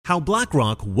How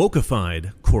BlackRock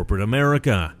wokeified corporate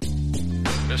America.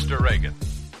 Mr. Reagan.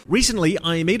 Recently,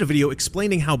 I made a video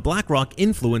explaining how BlackRock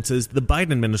influences the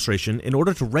Biden administration in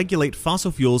order to regulate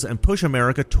fossil fuels and push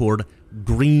America toward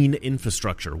green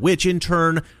infrastructure, which in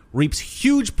turn reaps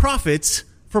huge profits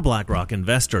for BlackRock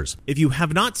investors. If you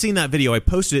have not seen that video, I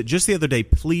posted it just the other day.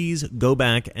 Please go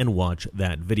back and watch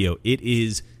that video. It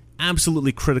is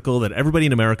absolutely critical that everybody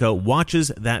in America watches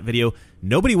that video.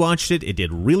 Nobody watched it. It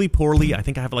did really poorly. I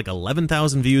think I have like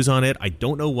 11,000 views on it. I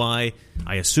don't know why.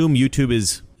 I assume YouTube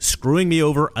is screwing me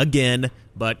over again.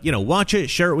 But, watch it,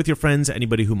 share it with your friends,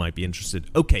 anybody who might be interested.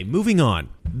 Okay, moving on.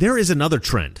 There is another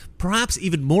trend, perhaps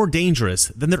even more dangerous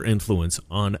than their influence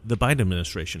on the Biden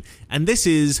administration. And this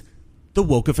is the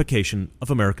wokeification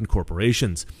of American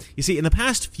corporations. You see, in the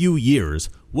past few years,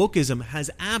 wokeism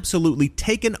has absolutely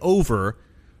taken over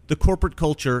the corporate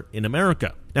culture in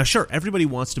America. Now, sure, everybody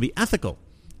wants to be ethical,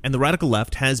 and the radical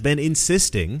left has been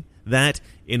insisting that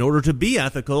in order to be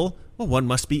ethical, one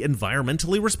must be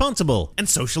environmentally responsible and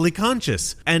socially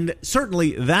conscious. And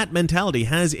certainly that mentality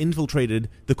has infiltrated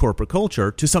the corporate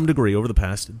culture to some degree over the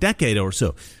past decade or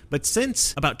so. But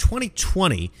since about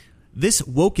 2020, this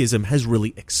wokeism has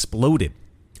really exploded.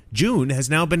 June has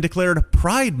now been declared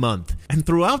Pride Month, and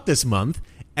throughout this month,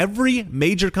 every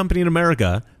major company in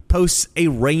America posts a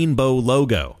rainbow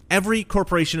logo. Every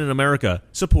corporation in America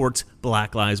supports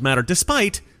Black Lives Matter,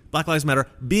 despite Black Lives Matter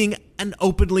being an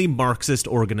openly Marxist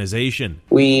organization.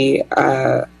 We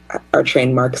are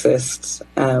trained Marxists.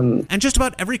 And just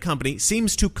about every company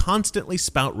seems to constantly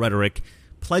spout rhetoric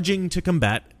pledging to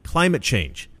combat climate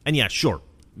change. And yeah, sure,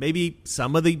 maybe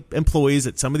some of the employees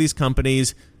at some of these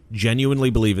companies genuinely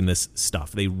believe in this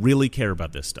stuff. They really care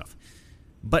about this stuff.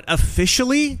 But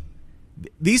officially,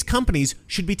 these companies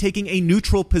should be taking a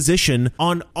neutral position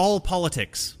on all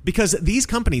politics because these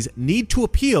companies need to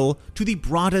appeal to the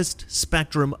broadest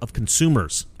spectrum of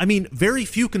consumers. I mean, very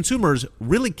few consumers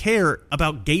really care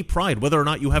about gay pride, whether or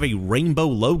not you have a rainbow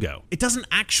logo. It doesn't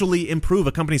actually improve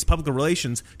a company's public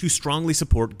relations to strongly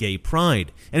support gay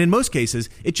pride. And in most cases,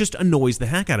 it just annoys the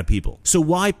heck out of people. So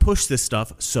why push this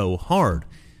stuff so hard?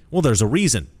 Well, there's a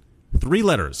reason. 3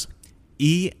 letters.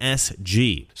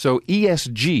 ESG. So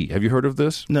ESG, have you heard of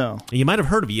this? No. You might have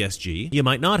heard of ESG. You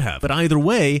might not have. But either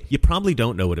way, you probably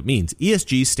don't know what it means.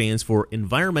 ESG stands for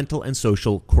Environmental and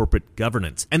Social Corporate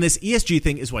Governance. And this ESG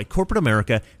thing is why corporate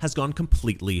America has gone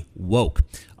completely woke.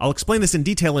 I'll explain this in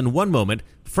detail in one moment.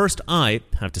 First, I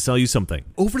have to sell you something.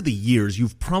 Over the years,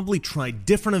 you've probably tried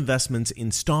different investments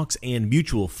in stocks and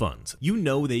mutual funds. You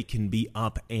know they can be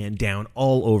up and down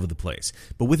all over the place.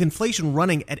 But with inflation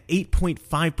running at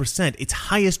 8.5%, its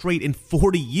highest rate in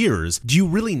 40 years, do you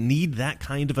really need that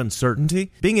kind of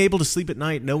uncertainty? Being able to sleep at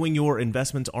night knowing your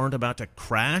investments aren't about to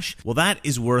crash, well, that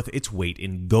is worth its weight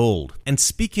in gold. And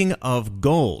speaking of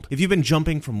gold, if you've been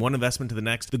jumping from one investment to the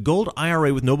next, the gold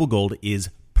IRA with Noble Gold is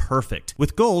perfect.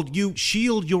 With gold, you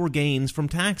shield your gains from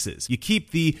taxes. You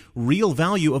keep the real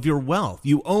value of your wealth.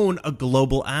 You own a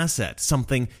global asset,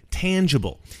 something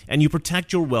tangible, and you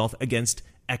protect your wealth against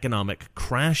economic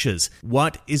crashes.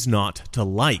 What is not to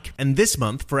like? And this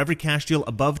month, for every cash deal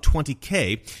above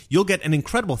 $20K, you'll get an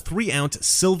incredible 3-ounce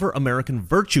silver American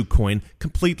Virtue coin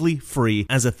completely free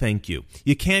as a thank you.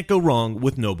 You can't go wrong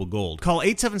with Noble Gold. Call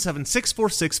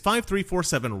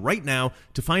 877-646-5347 right now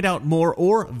to find out more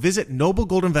or visit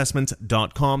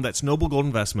noblegoldinvestments.com. That's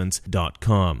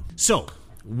noblegoldinvestments.com. So,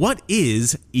 what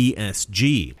is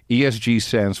ESG? ESG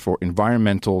stands for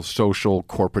Environmental, Social,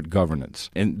 Corporate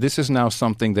Governance. And this is now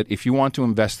something that if you want to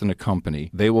invest in a company,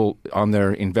 they will, on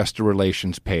their investor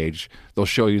relations page, they'll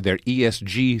show you their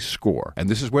ESG score. And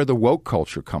this is where the woke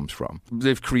culture comes from.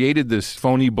 They've created this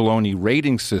phony baloney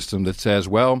rating system that says,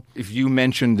 well, if you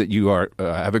mention that you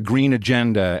have a green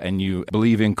agenda and you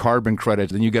believe in carbon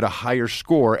credits, then you get a higher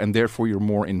score and therefore you're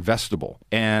more investable.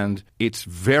 And it's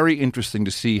very interesting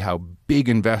to see how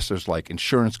big investors like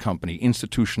insurance company,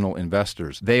 institutional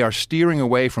investors, they are steering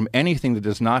away from anything that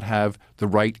does not have the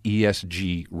right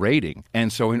ESG rating. And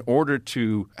so in order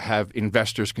to have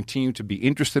investors continue to be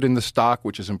interested in the stock,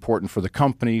 which is important for the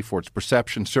company, for its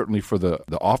perception, certainly for the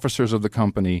officers of the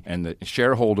company and the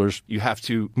shareholders, you have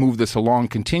to move this along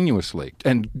continuously.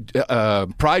 And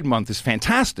Pride Month is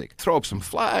fantastic. Throw up some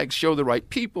flags, show the right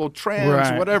people,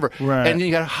 trans, whatever. Right. And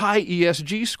you got a high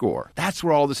ESG score. That's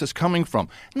where all this is coming from.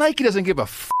 Nike doesn't give a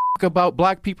about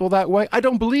black people that way. I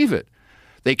don't believe it.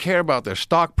 They care about their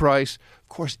stock price. Of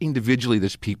course, individually,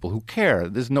 there's people who care.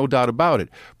 There's no doubt about it.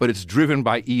 But it's driven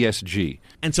by ESG.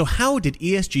 And so how did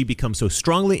ESG become so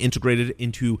strongly integrated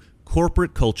into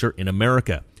corporate culture in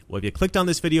America? Well, if you clicked on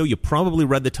this video, you probably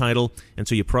read the title, and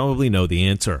so you probably know the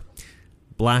answer.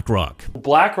 BlackRock.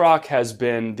 BlackRock has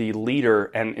been the leader,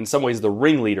 and in some ways the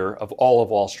ringleader, of all of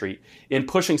Wall Street in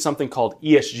pushing something called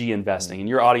ESG investing. And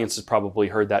your audience has probably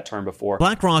heard that term before.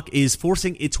 BlackRock is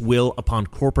forcing its will upon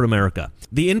corporate America.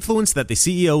 The influence that the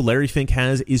CEO, Larry Fink,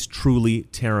 has is truly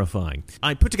terrifying.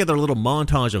 I put together a little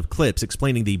montage of clips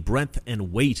explaining the breadth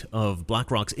and weight of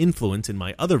BlackRock's influence in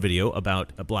my other video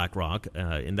about BlackRock.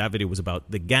 In that video was about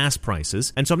the gas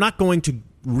prices. And so I'm not going to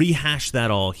rehash that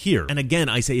all here. And again,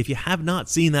 I say if you have not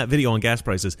seen that video on gas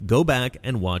prices, go back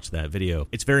and watch that video.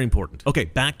 It's very important. Okay,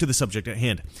 back to the subject at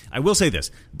hand. I will say this.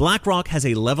 BlackRock has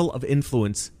a level of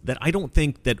influence that I don't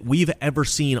think that we've ever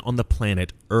seen on the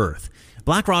planet Earth.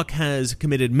 BlackRock has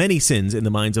committed many sins in the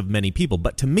minds of many people,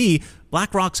 but to me,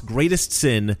 BlackRock's greatest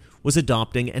sin was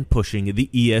adopting and pushing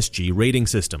the ESG rating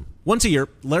system. Once a year,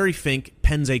 Larry Fink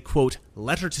pens a, quote,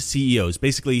 letter to CEOs,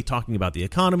 basically talking about the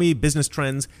economy, business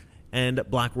trends, and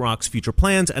BlackRock's future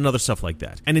plans and other stuff like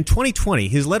that. And in 2020,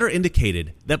 his letter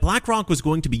indicated that BlackRock was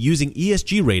going to be using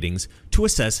ESG ratings to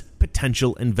assess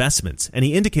potential investments. And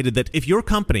he indicated that if your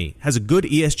company has a good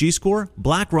ESG score,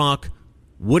 BlackRock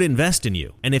would invest in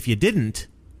you. And if you didn't,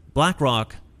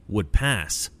 BlackRock would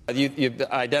pass. You've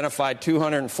identified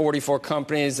 244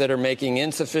 companies that are making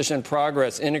insufficient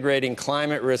progress integrating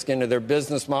climate risk into their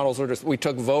business models. We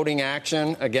took voting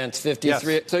action against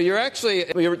 53. Yes. So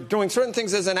you're doing certain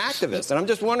things as an activist. And I'm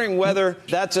just wondering whether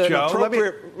that's an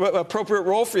appropriate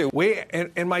role for you.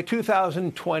 In my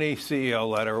 2020 CEO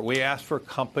letter, we asked for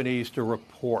companies to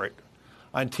report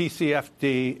on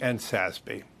TCFD and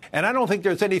SASB. And I don't think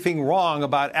there's anything wrong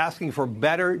about asking for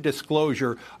better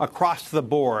disclosure across the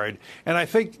board. And I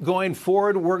think going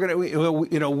forward,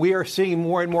 we are seeing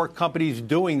more and more companies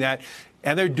doing that.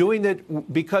 And they're doing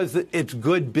it because it's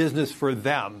good business for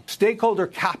them. Stakeholder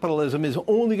capitalism is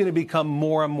only going to become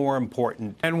more and more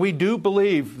important. And we do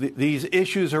believe these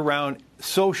issues around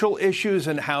social issues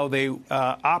and how they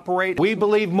operate. We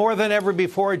believe more than ever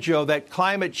before, Joe, that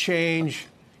climate change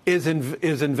is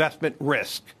investment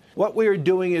risk. What we are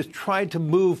doing is trying to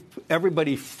move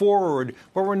everybody forward,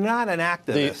 but we're not an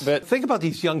activist. But think about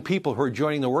these young people who are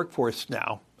joining the workforce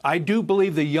now. I do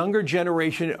believe the younger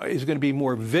generation is going to be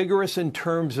more vigorous in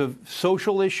terms of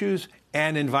social issues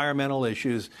and environmental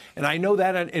issues. And I know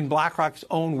that in BlackRock's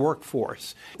own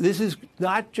workforce. This is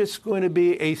not just going to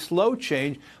be a slow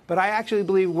change, but I actually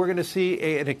believe we're going to see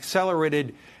an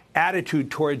accelerated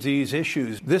attitude towards these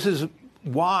issues. This is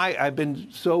why I've been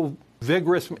so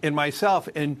vigorous in myself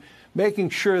in making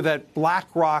sure that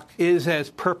BlackRock is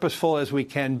as purposeful as we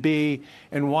can be,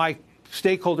 and why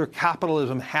stakeholder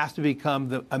capitalism has to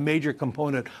become a major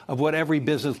component of what every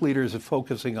business leader is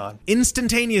focusing on.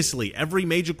 Instantaneously, every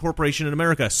major corporation in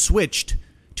America switched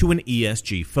to an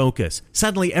ESG focus.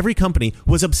 Suddenly, every company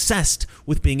was obsessed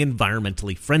with being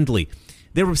environmentally friendly.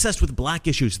 They were obsessed with black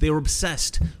issues. They were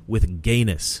obsessed with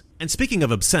gayness. And speaking of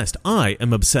obsessed, I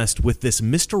am obsessed with this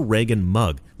Mr. Reagan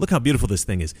mug. Look how beautiful this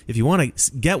thing is. If you want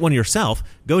to get one yourself,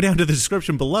 go down to the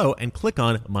description below and click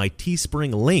on my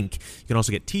Teespring link. You can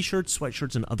also get t-shirts,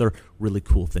 sweatshirts, and other really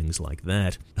cool things like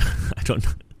that.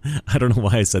 I don't know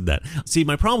why I said that. See,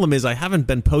 my problem is I haven't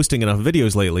been posting enough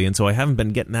videos lately, and so I haven't been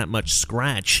getting that much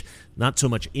scratch, not so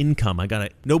much income.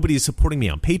 Nobody is supporting me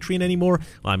on Patreon anymore.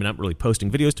 Well, I'm not really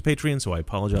posting videos to Patreon, so I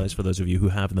apologize for those of you who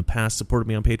have in the past supported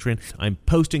me on Patreon. I'm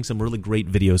posting some really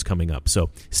great videos coming up,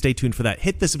 so stay tuned for that.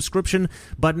 Hit the subscription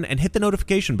button and hit the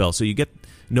notification bell so you get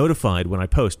notified when I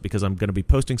post, because I'm going to be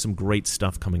posting some great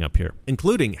stuff coming up here,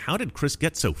 including how did Chris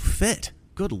get so fit?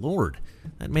 Good Lord.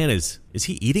 That man is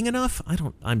he eating enough?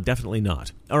 I'm definitely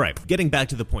not. All right, getting back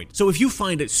to the point. So if you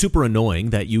find it super annoying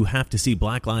that you have to see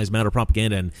Black Lives Matter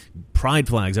propaganda and pride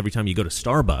flags every time you go to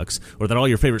Starbucks, or that all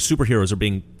your favorite superheroes are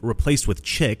being replaced with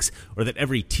chicks, or that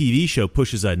every TV show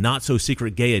pushes a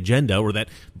not-so-secret gay agenda, or that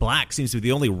black seems to be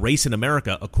the only race in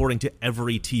America according to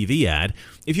every TV ad,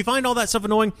 if you find all that stuff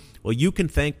annoying, well, you can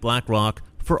thank BlackRock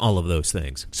for all of those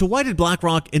things. So why did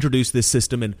BlackRock introduce this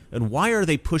system, and why are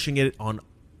they pushing it on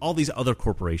all these other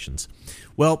corporations?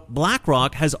 Well,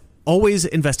 BlackRock has always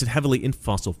invested heavily in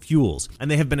fossil fuels, and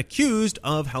they have been accused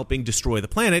of helping destroy the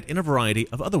planet in a variety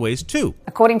of other ways too.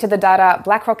 According to the data,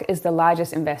 BlackRock is the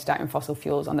largest investor in fossil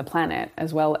fuels on the planet,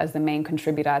 as well as the main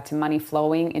contributor to money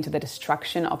flowing into the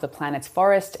destruction of the planet's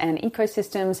forests and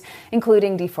ecosystems,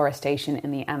 including deforestation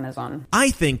in the Amazon. I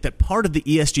think that part of the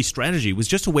ESG strategy was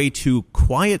just a way to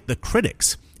quiet the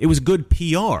critics. It was good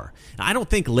PR. I don't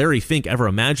think Larry Fink ever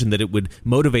imagined that it would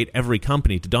motivate every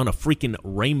company to don a freaking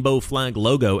rainbow flag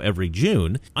logo every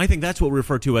June. I think that's what we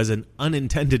refer to as an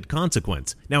unintended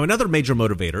consequence. Now, another major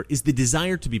motivator is the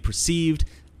desire to be perceived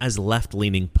as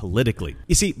left-leaning politically.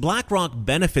 You see, BlackRock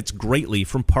benefits greatly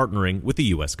from partnering with the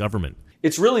U.S. government.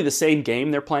 It's really the same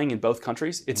game they're playing in both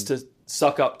countries. It's to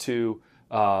suck up to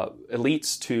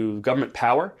elites, to government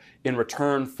power in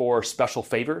return for special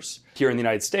favors. Here in the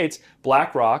United States,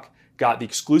 BlackRock got the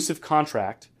exclusive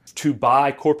contract to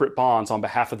buy corporate bonds on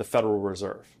behalf of the Federal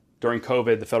Reserve. During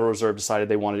COVID, the Federal Reserve decided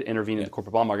they wanted to intervene in the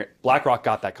corporate bond market. BlackRock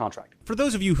got that contract. For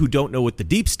those of you who don't know what the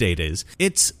deep state is,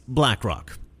 it's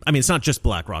BlackRock. I mean, it's not just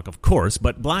BlackRock, of course,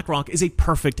 but BlackRock is a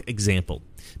perfect example.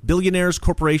 Billionaires,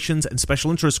 corporations, and special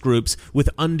interest groups with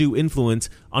undue influence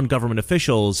on government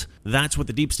officials, that's what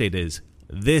the deep state is.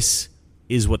 This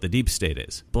is what the deep state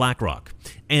is, BlackRock.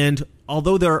 And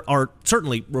although there are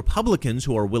certainly Republicans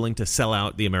who are willing to sell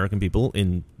out the American people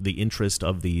in the interest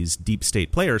of these deep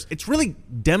state players, it's really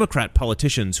Democrat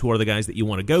politicians who are the guys that you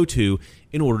want to go to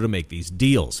in order to make these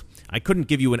deals. I couldn't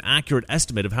give you an accurate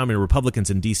estimate of how many Republicans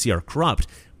in D.C. are corrupt,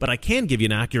 but I can give you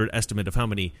an accurate estimate of how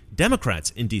many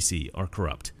Democrats in D.C. are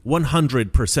corrupt.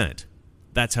 100%.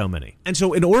 That's how many. And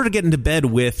so in order to get into bed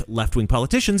with left-wing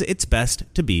politicians, it's best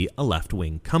to be a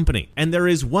left-wing company. And there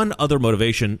is one other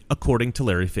motivation, according to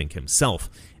Larry Fink himself,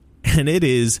 and it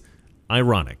is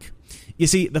ironic. You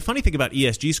see, the funny thing about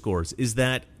ESG scores is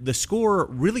that the score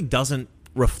really doesn't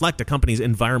reflect a company's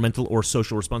environmental or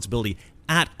social responsibility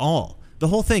at all. The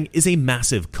whole thing is a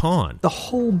massive con. The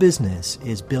whole business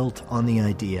is built on the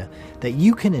idea that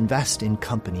you can invest in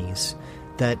companies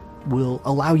that will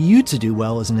allow you to do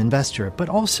well as an investor, but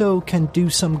also can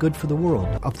do some good for the world.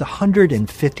 Of the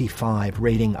 155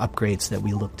 rating upgrades that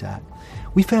we looked at,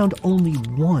 we found only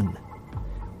one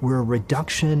where a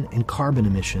reduction in carbon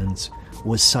emissions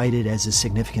was cited as a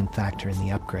significant factor in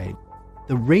the upgrade.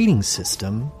 The rating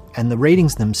system and the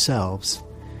ratings themselves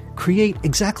create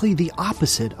exactly the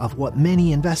opposite of what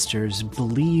many investors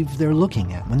believe they're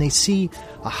looking at. When they see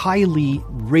a highly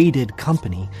rated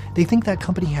company, they think that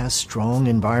company has strong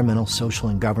environmental, social,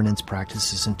 and governance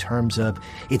practices in terms of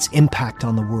its impact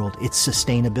on the world, its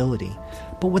sustainability.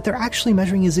 But what they're actually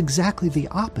measuring is exactly the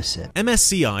opposite.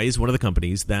 MSCI is one of the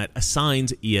companies that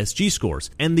assigns ESG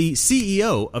scores, and the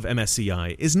CEO of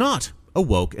MSCI is not a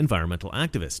woke environmental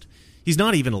activist. He's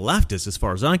not even a leftist as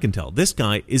far as I can tell. This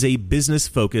guy is a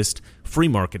business-focused free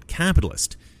market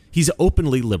capitalist. He's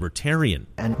openly libertarian.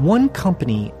 And one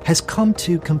company has come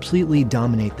to completely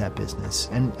dominate that business,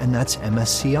 and that's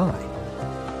MSCI.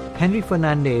 Henry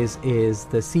Fernandez is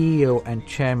the CEO and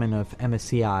chairman of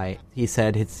MSCI. He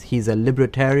said he's a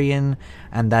libertarian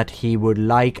and that he would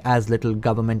like as little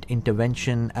government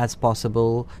intervention as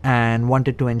possible and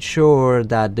wanted to ensure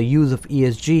that the use of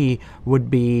ESG would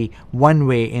be one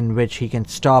way in which he can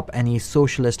stop any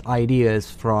socialist ideas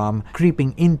from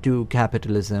creeping into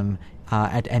capitalism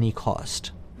at any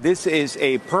cost. This is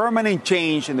a permanent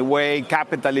change in the way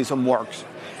capitalism works.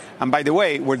 And by the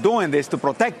way, we're doing this to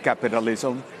protect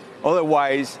capitalism.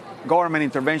 Otherwise, government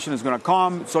intervention is going to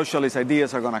come, socialist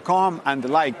ideas are going to come, and the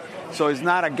like. So it's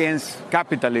not against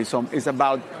capitalism. It's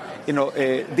about,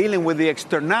 dealing with the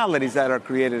externalities that are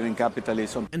created in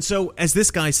capitalism. And so, as this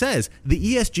guy says,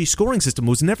 the ESG scoring system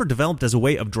was never developed as a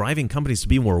way of driving companies to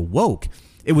be more woke.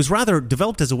 It was rather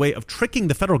developed as a way of tricking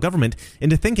the federal government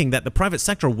into thinking that the private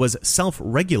sector was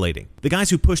self-regulating. The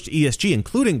guys who pushed ESG,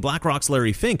 including BlackRock's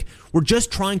Larry Fink, were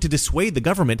just trying to dissuade the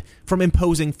government from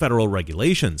imposing federal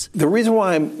regulations. The reason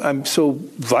why I'm so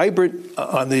vibrant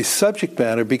on this subject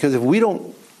matter, because if we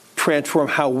don't transform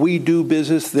how we do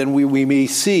business, then we may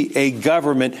see a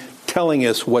government telling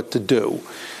us what to do.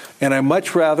 And I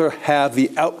much rather have the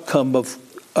outcome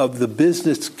of the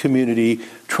business community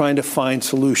trying to find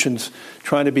solutions,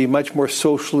 trying to be much more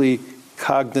socially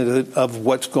cognizant of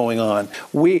what's going on.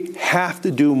 We have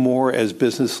to do more as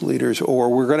business leaders, or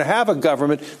we're going to have a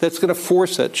government that's going to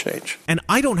force that change. And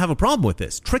I don't have a problem with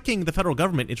this. Tricking the federal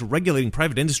government into regulating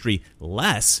private industry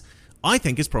less, I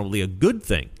think, is probably a good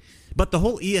thing. But the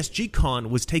whole ESG con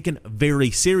was taken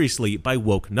very seriously by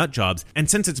woke nutjobs, and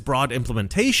since its broad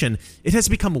implementation, it has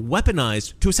become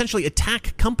weaponized to essentially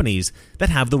attack companies that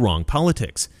have the wrong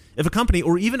politics. If a company,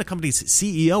 or even a company's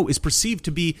CEO, is perceived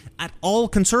to be at all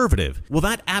conservative, well,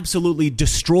 that absolutely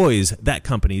destroys that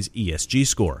company's ESG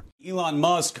score. Elon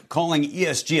Musk calling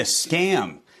ESG a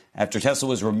scam. After Tesla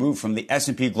was removed from the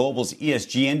S&P Global's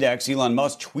ESG index, Elon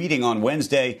Musk tweeting on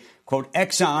Wednesday, quote,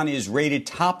 Exxon is rated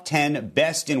top 10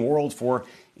 best in world for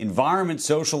environment,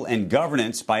 social, and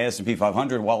governance by S&P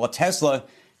 500, while a Tesla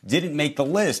didn't make the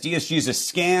list. ESG is a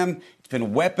scam. It's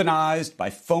been weaponized by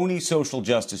phony social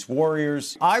justice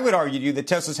warriors. I would argue to you that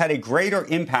Tesla's had a greater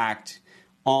impact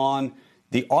on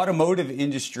the automotive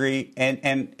industry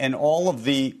and all of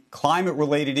the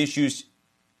climate-related issues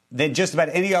than just about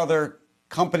any other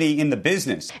company in the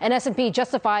business. And S&P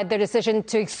justified their decision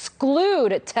to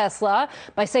exclude Tesla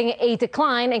by saying a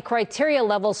decline in criteria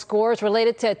level scores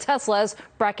related to Tesla's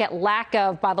bracket lack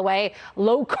of, by the way,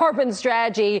 low carbon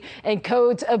strategy and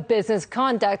codes of business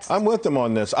conduct. I'm with them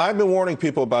on this. I've been warning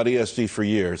people about ESG for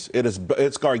years.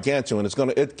 It's gargantuan.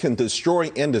 It can destroy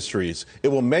industries. It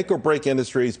will make or break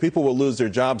industries. People will lose their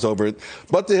jobs over it.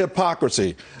 But the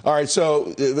hypocrisy. All right,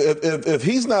 so if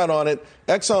he's not on it,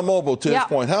 ExxonMobil, to his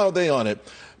point, how are they on it?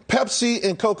 Pepsi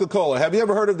and Coca-Cola. Have you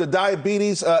ever heard of the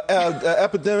diabetes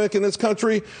epidemic in this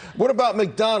country? What about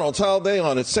McDonald's? How are they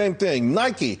on it? Same thing.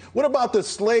 Nike. What about the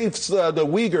slaves, the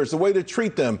Uyghurs, the way they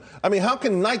treat them? I mean, how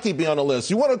can Nike be on the list?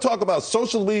 You want to talk about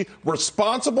socially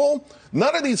responsible?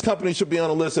 None of these companies should be on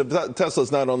the list if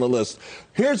Tesla's not on the list.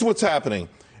 Here's what's happening.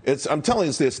 I'm telling you,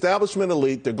 it's the establishment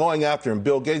elite. They're going after him.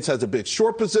 Bill Gates has a big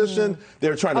short position.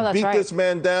 They're trying to beat this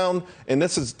man down. And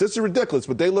this is ridiculous,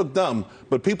 but they look dumb.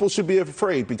 But people should be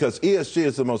afraid because ESG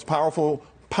is the most powerful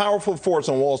force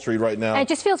on Wall Street right now. And it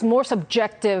just feels more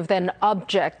subjective than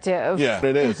objective. Yeah,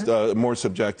 it is more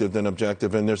subjective than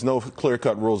objective, and there's no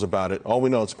clear-cut rules about it. All we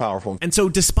know, it's powerful. And so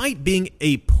despite being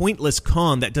a pointless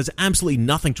con that does absolutely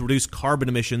nothing to reduce carbon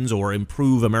emissions or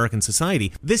improve American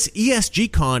society, this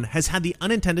ESG con has had the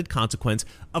unintended consequence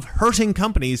of hurting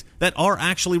companies that are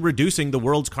actually reducing the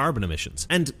world's carbon emissions.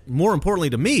 And more importantly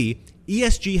to me,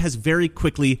 ESG has very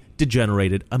quickly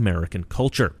degenerated American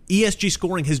culture. ESG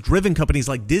scoring has driven companies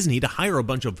like Disney to hire a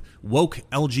bunch of woke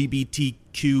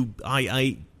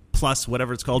LGBTQIA+,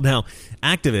 whatever it's called now,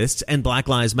 activists and Black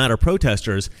Lives Matter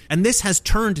protesters, and this has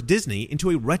turned Disney into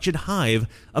a wretched hive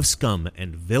of scum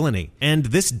and villainy. And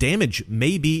this damage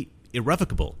may be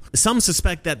irrevocable. Some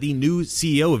suspect that the new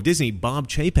CEO of Disney, Bob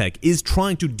Chapek, is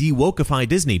trying to de-wokeify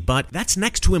Disney, but that's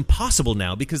next to impossible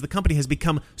now because the company has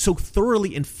become so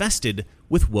thoroughly infested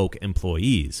with woke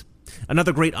employees.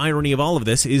 Another great irony of all of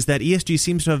this is that ESG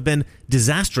seems to have been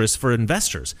disastrous for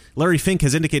investors. Larry Fink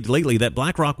has indicated lately that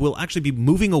BlackRock will actually be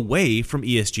moving away from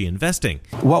ESG investing.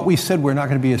 What we said, we're not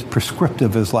going to be as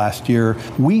prescriptive as last year.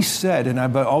 We said, and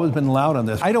I've always been loud on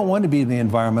this, I don't want to be the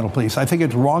environmental police. I think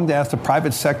it's wrong to ask the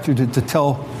private sector to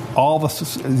tell all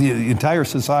the entire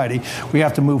society we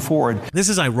have to move forward. This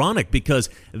is ironic because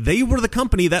they were the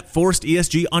company that forced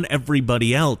ESG on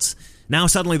everybody else. Now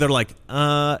suddenly they're like,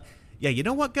 yeah, you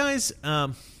know what, guys?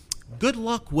 Good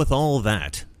luck with all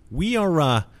that.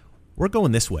 We're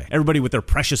going this way. Everybody with their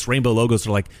precious rainbow logos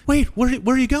are like, wait, where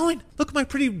are you going? Look at my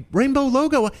pretty rainbow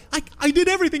logo. I did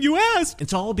everything you asked.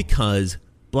 It's all because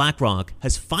BlackRock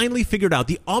has finally figured out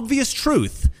the obvious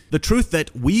truth, the truth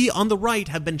that we on the right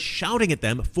have been shouting at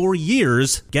them for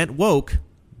years. Get woke,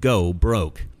 go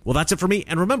broke. Well, that's it for me.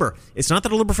 And remember, it's not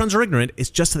that our liberal friends are ignorant. It's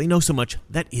just that they know so much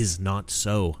that is not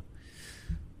so.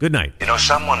 Good night. You know,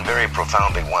 someone very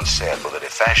profoundly once said, well, that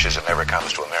if fascism ever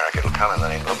comes to America, it'll come in the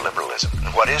name of liberalism.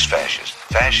 And what is fascism?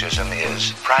 Fascism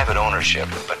is private ownership,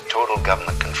 but total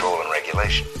government control and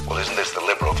regulation. Well, isn't this the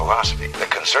liberal philosophy? The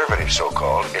conservative,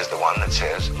 so-called, is the one that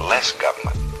says, less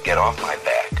government, get off my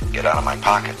back, get out of my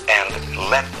pocket, and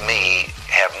let me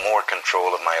have more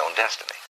control of my own destiny.